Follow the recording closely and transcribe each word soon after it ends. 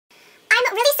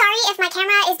really sorry if my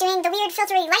camera is doing the weird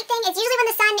filtery light thing. It's usually when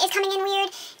the sun is coming in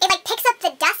weird. It like picks up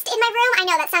the dust in my room. I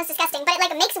know that sounds disgusting, but it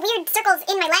like makes weird circles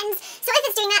in my lens. So if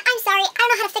it's doing that, I'm sorry. I don't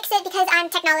know how to fix it because I'm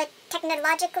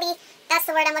technologically, that's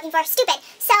the word I'm looking for, stupid.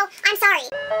 So I'm sorry.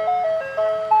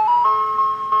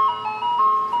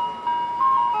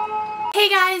 Hey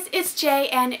guys, it's Jay,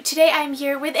 and today I'm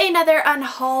here with another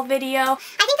Unhaul video. I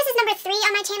think this is number 3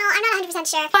 on my channel. I'm not 100%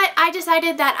 sure. But I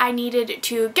decided that I needed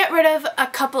to get rid of a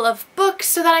couple of books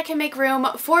so that I can make room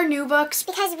for new books.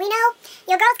 Because we know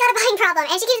your girl's got a buying problem,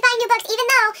 and she keeps buying new books even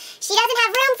though she doesn't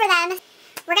have room for them.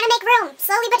 We're gonna make room,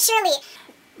 slowly but surely.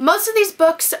 Most of these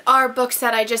books are books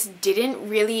that I just didn't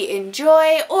really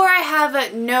enjoy, or I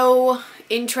have no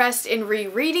interest in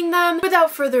rereading them.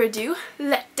 Without further ado,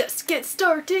 let us get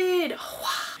started.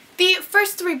 The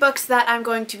first 3 books that I'm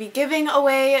going to be giving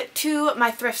away to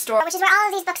my thrift store, which is where all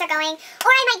of these books are going, or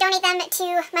I might donate them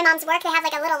to my mom's work. They have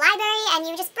like a little library, and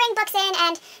you just bring books in,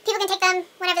 and people can take them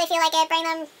whenever they feel like it, bring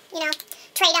them, you know,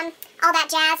 trade them, all that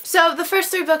jazz. So the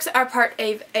first 3 books are part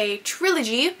of a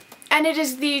trilogy, and it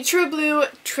is the True Blue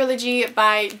trilogy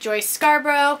by Joyce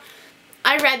Scarborough.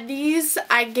 I read these.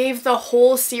 I gave the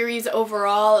whole series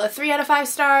overall a 3 out of 5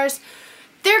 stars.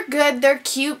 They're good, they're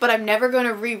cute, but I'm never going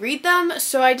to reread them,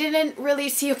 so I didn't really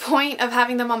see a point of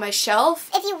having them on my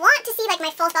shelf. If you want to see like my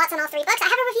full thoughts on all 3 books, I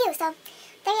have a review, so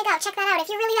there you go, check that out if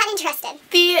you're really that interested.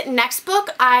 The next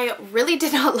book I really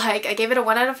did not like. I gave it a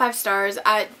 1 out of 5 stars.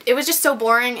 It was just so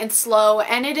boring and slow,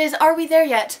 and it is Are We There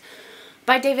Yet?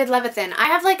 By David Levithan. I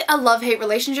have like a love-hate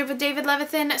relationship with David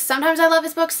Levithan. Sometimes I love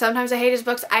his books, sometimes I hate his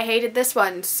books. I hated this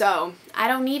one, so I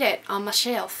don't need it on my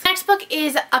shelf. Next book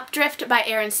is Updrift by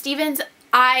Erin Stevens.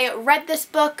 I read this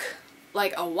book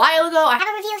like a while ago. I have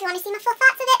a review if you want to see my full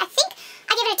thoughts of it. I think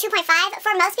I give it a 2.5.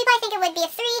 For most people I think it would be a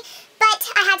 3,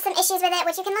 but I had some issues with it,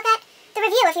 which you can look at the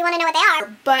review if you want to know what they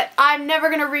are. But I'm never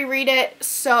going to reread it,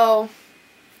 so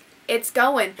it's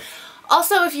going.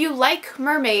 Also, if you like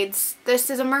mermaids, this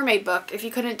is a mermaid book, if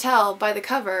you couldn't tell by the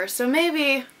cover, so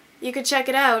maybe you could check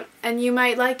it out and you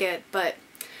might like it, but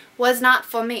was not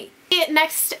for me. The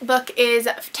next book is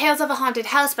Tales of a Haunted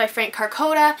House by Frank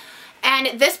Carcoda,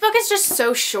 and this book is just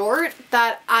so short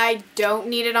that I don't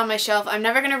need it on my shelf. I'm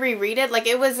never going to reread it. Like,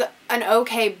 it was an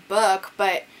okay book,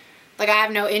 but like I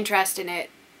have no interest in it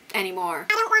anymore.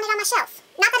 I don't want it on my shelf.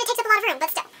 Not that it takes up a lot of room,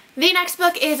 but still. The next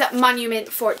book is Monument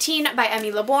 14 by Emmy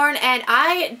Labourne, and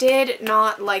I did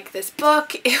not like this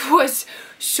book. It was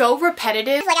so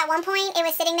repetitive. Like at one point it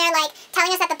was sitting there like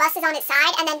telling us that the bus is on its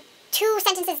side, and then 2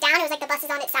 sentences down it was like the bus is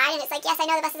on its side, and it's like, yes, I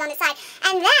know the bus is on its side.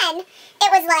 And then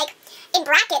it was like in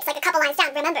brackets, like a couple lines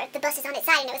down, remember, the bus is on its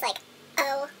side, and it was like,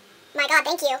 oh my god,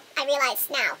 thank you. I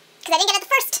realize now. Because I didn't get it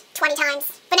the first 20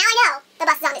 times, but now I know the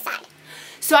bus is on its side.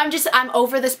 So I'm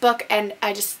over this book, and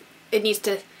it needs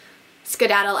to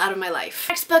skedaddle out of my life.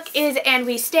 Next book is And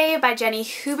We Stay by Jenny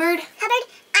Hubbard.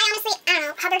 Hubbard? I don't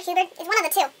know. Hubbard, Hubbard is one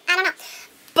of the 2. I don't know.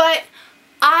 But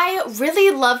I really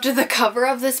loved the cover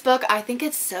of this book. I think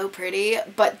it's so pretty,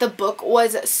 but the book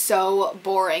was so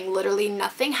boring. Literally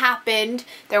nothing happened.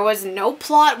 There was no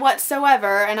plot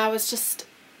whatsoever, and I was just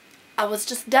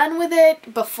done with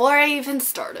it before I even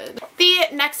started. The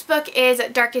next book is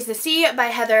Dark as the Sea by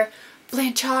Heather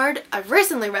Blanchard. I've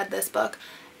recently read this book,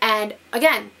 and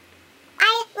again,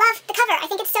 I love the cover. I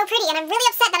think it's so pretty, and I'm really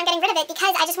upset that I'm getting rid of it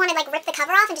because I just want to like rip the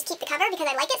cover off and just keep the cover because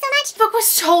I like it so much. The book was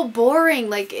so boring,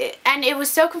 and it was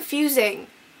so confusing,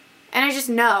 and I just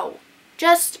no.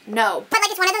 Just no. But like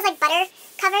it's one of those like butter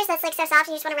covers that's like so soft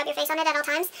and you just want to rub your face on it at all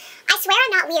times. I swear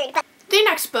I'm not weird, but... The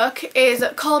next book is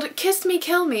called Kiss Me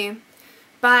Kill Me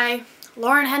by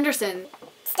Lauren Henderson.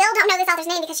 Still don't know this author's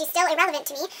name because she's still irrelevant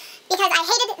to me because I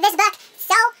hated this book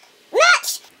so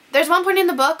much! There's one point in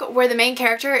the book where the main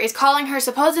character is calling her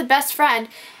supposed best friend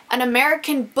an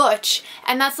American butch,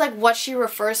 and that's like what she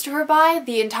refers to her by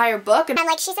the entire book. And I'm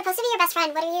like, she's supposed to be your best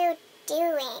friend, what are you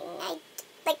doing?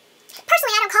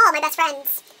 Personally, I don't call my best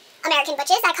friends American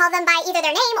butches. I call them by either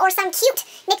their name or some cute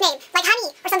nickname, like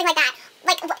Honey or something like that.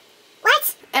 Like,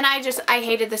 what? And I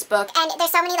hated this book. And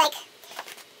there's so many, like,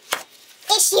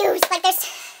 issues. Like,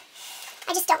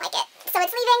 I just don't like it. So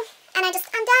it's leaving. And I'm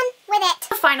done with it.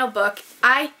 The final book,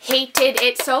 I hated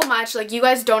it so much. Like, you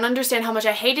guys don't understand how much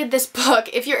I hated this book.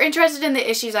 If you're interested in the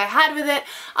issues I had with it,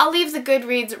 I'll leave the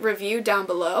Goodreads review down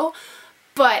below.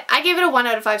 But I gave it a 1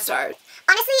 out of 5 stars.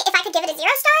 Honestly, if I could give it a 0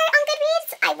 star on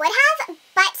Goodreads, I would have.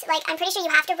 But, like, I'm pretty sure you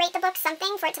have to rate the book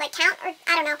something for it to, like, count. Or,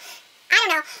 I don't know.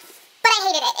 But I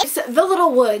hated it. It's The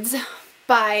Little Woods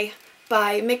by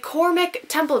McCormick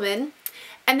Templeman.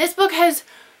 And this book has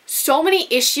so many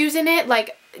issues in it.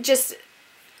 Like, just...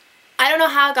 I don't know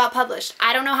how it got published.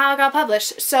 I don't know how it got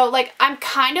published. So like I'm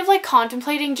kind of like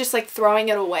contemplating just like throwing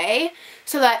it away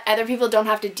so that other people don't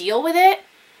have to deal with it.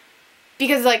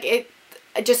 Because like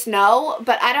I just know,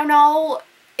 but I don't know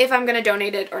if I'm gonna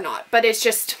donate it or not. But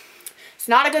it's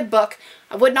not a good book.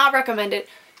 I would not recommend it.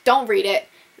 Don't read it.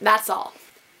 That's all.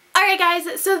 Alright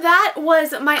guys, so that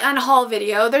was my unhaul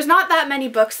video. There's not that many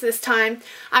books this time.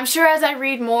 I'm sure as I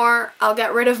read more, I'll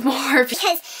get rid of more.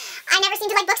 Because I never seem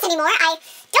to like books anymore. I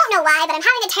don't know why, but I'm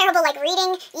having a terrible like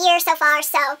reading year so far,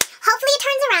 so hopefully it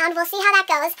turns around. We'll see how that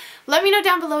goes. Let me know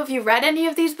down below if you read any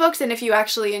of these books and if you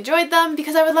actually enjoyed them,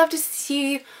 because I would love to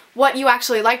see what you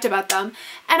actually liked about them.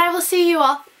 And I will see you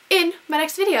all in my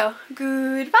next video.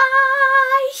 Goodbye!